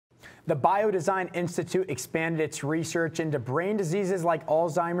The Biodesign Institute expanded its research into brain diseases like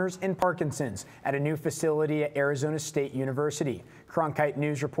Alzheimer's and Parkinson's at a new facility at Arizona State University. Cronkite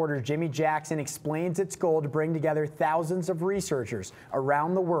News reporter Jimmie Jackson explains its goal to bring together thousands of researchers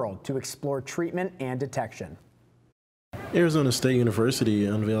around the world to explore treatment and detection. Arizona State University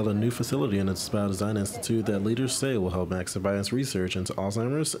unveiled a new facility in its Biodesign Institute that leaders say will help maximize research into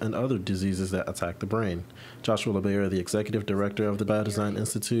Alzheimer's and other diseases that attack the brain. Joshua LeBayer, the executive director of the Biodesign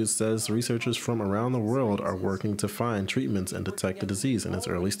Institute, says researchers from around the world are working to find treatments and detect the disease in its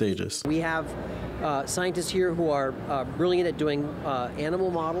early stages. We have scientists here who are brilliant at doing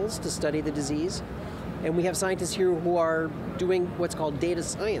animal models to study the disease, and we have scientists here who are doing what's called data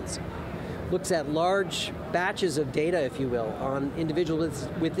science. Looks at large batches of data, if you will, on individuals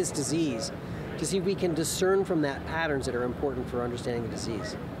with this disease to see if we can discern from that patterns that are important for understanding the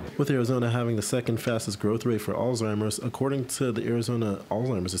disease. With Arizona having the second fastest growth rate for Alzheimer's, according to the Arizona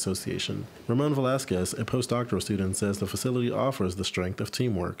Alzheimer's Association, Ramon Velasquez, a postdoctoral student, says the facility offers the strength of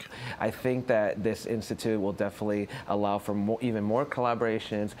teamwork. I think that this institute will definitely allow for even more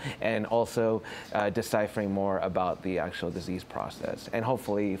collaborations and also deciphering more about the actual disease process and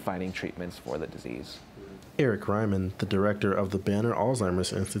hopefully finding treatments for the disease. Eric Ryman, the director of the Banner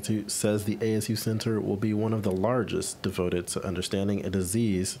Alzheimer's Institute, says the ASU Center will be one of the largest devoted to understanding a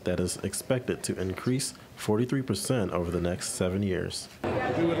disease that is expected to increase 43% over the next 7 years.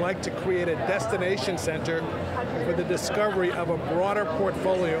 We would like to create a destination center for the discovery of a broader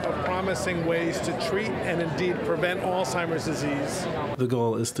portfolio of promising ways to treat and indeed prevent Alzheimer's disease. The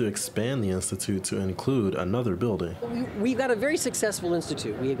goal is to expand the institute to include another building. We've got a very successful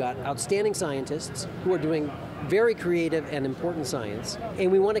institute. We've got outstanding scientists who are doing very creative and important science,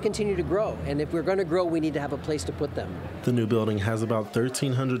 and we want to continue to grow. And if we're going to grow, we need to have a place to put them. The new building has about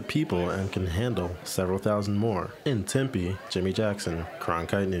 1,300 people and can handle several thousand more. In Tempe, Jimmie Jackson,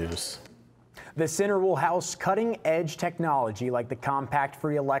 Cronkite News. The center will house cutting-edge technology like the compact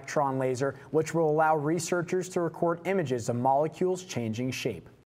free electron laser, which will allow researchers to record images of molecules changing shape.